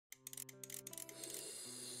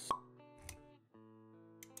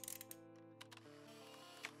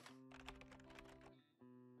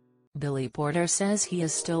Billy Porter says he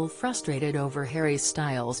is still frustrated over Harry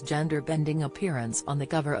Styles' gender-bending appearance on the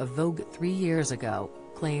cover of Vogue 3 years ago,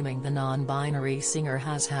 claiming the non-binary singer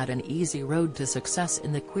has had an easy road to success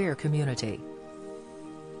in the queer community.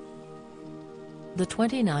 The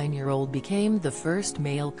 29-year-old became the first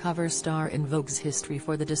male cover star in Vogue's history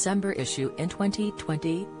for the December issue in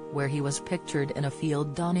 2020, where he was pictured in a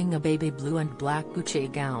field donning a baby blue and black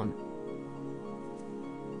Gucci gown.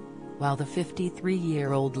 While the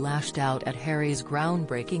 53-year-old lashed out at Harry's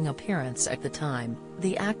groundbreaking appearance at the time,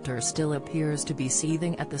 the actor still appears to be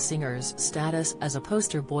seething at the singer's status as a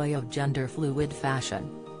poster boy of gender-fluid fashion.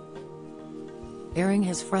 Airing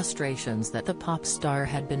his frustrations that the pop star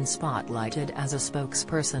had been spotlighted as a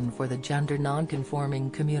spokesperson for the gender non-conforming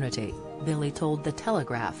community, Billy told The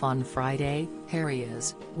Telegraph on Friday, "Harry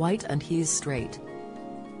is white and he's straight.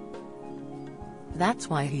 That's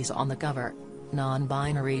why he's on the cover.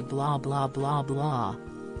 Non-binary blah blah blah blah.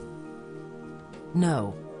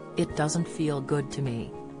 No. It doesn't feel good to me.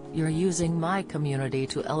 You're using my community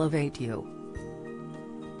to elevate you.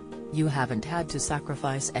 You haven't had to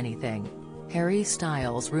sacrifice anything." Harry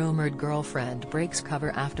Styles' rumored girlfriend breaks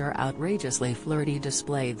cover after outrageously flirty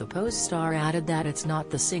display. The Post star added that it's not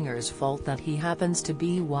the singer's fault that he happens to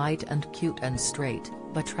be white and cute and straight,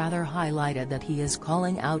 but rather highlighted that he is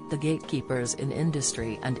calling out the gatekeepers in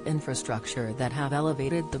industry and infrastructure that have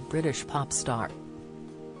elevated the British pop star.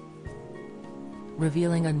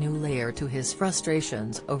 Revealing a new layer to his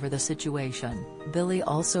frustrations over the situation, Billy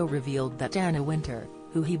also revealed that Anna Wintour,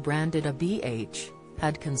 who he branded a BH,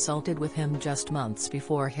 had consulted with him just months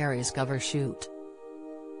before Harry's cover shoot.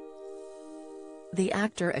 The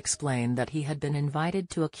actor explained that he had been invited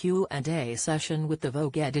to a Q&A session with the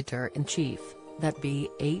Vogue editor-in-chief, that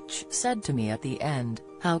BH said to me at the end,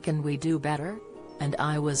 "How can we do better?" And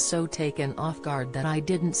I was so taken off guard that I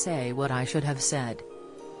didn't say what I should have said.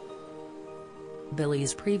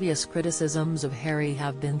 Billy's previous criticisms of Harry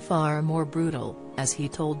have been far more brutal, as he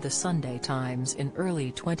told the Sunday Times in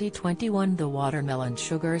early 2021 the watermelon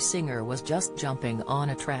sugar singer was just jumping on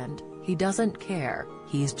a trend. "He doesn't care,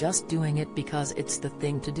 he's just doing it because it's the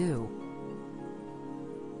thing to do.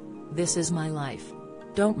 This is my life.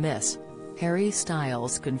 Don't miss." Harry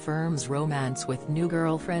Styles confirms romance with new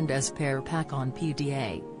girlfriend as pair pack on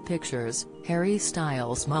PDA. Pictures. Harry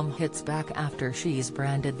Styles' mum hits back after she's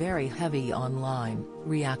branded very heavy online.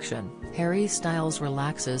 Reaction. Harry Styles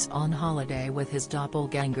relaxes on holiday with his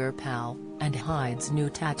doppelganger pal, and hides new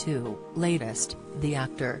tattoo. Latest, the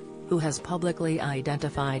actor, who has publicly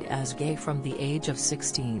identified as gay from the age of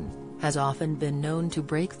 16, has often been known to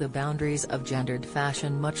break the boundaries of gendered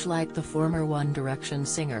fashion, much like the former One Direction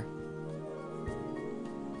singer.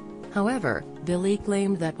 However, Billy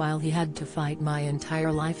claimed that while he had to fight my entire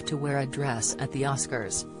life to wear a dress at the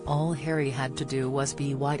Oscars, all Harry had to do was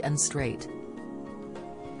be white and straight.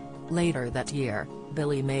 Later that year,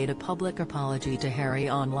 Billy made a public apology to Harry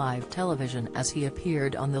on live television as he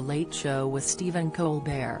appeared on The Late Show with Stephen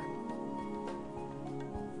Colbert.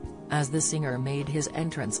 As the singer made his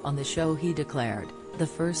entrance on the show, he declared, "The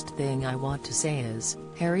first thing I want to say is,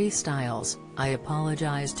 Harry Styles, I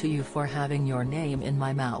apologize to you for having your name in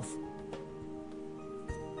my mouth.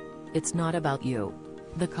 It's not about you.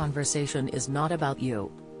 The conversation is not about you.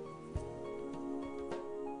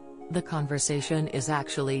 The conversation is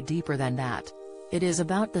actually deeper than that. It is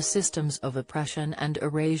about the systems of oppression and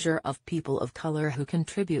erasure of people of color who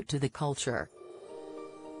contribute to the culture."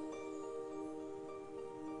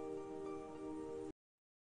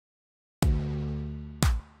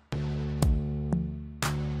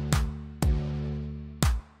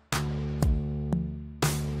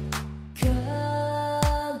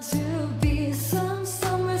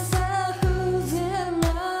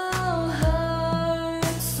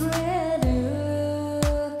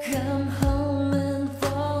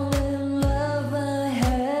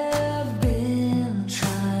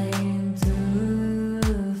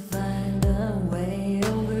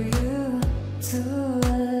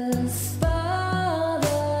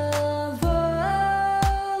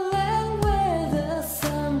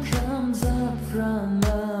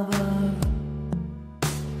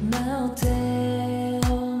 Now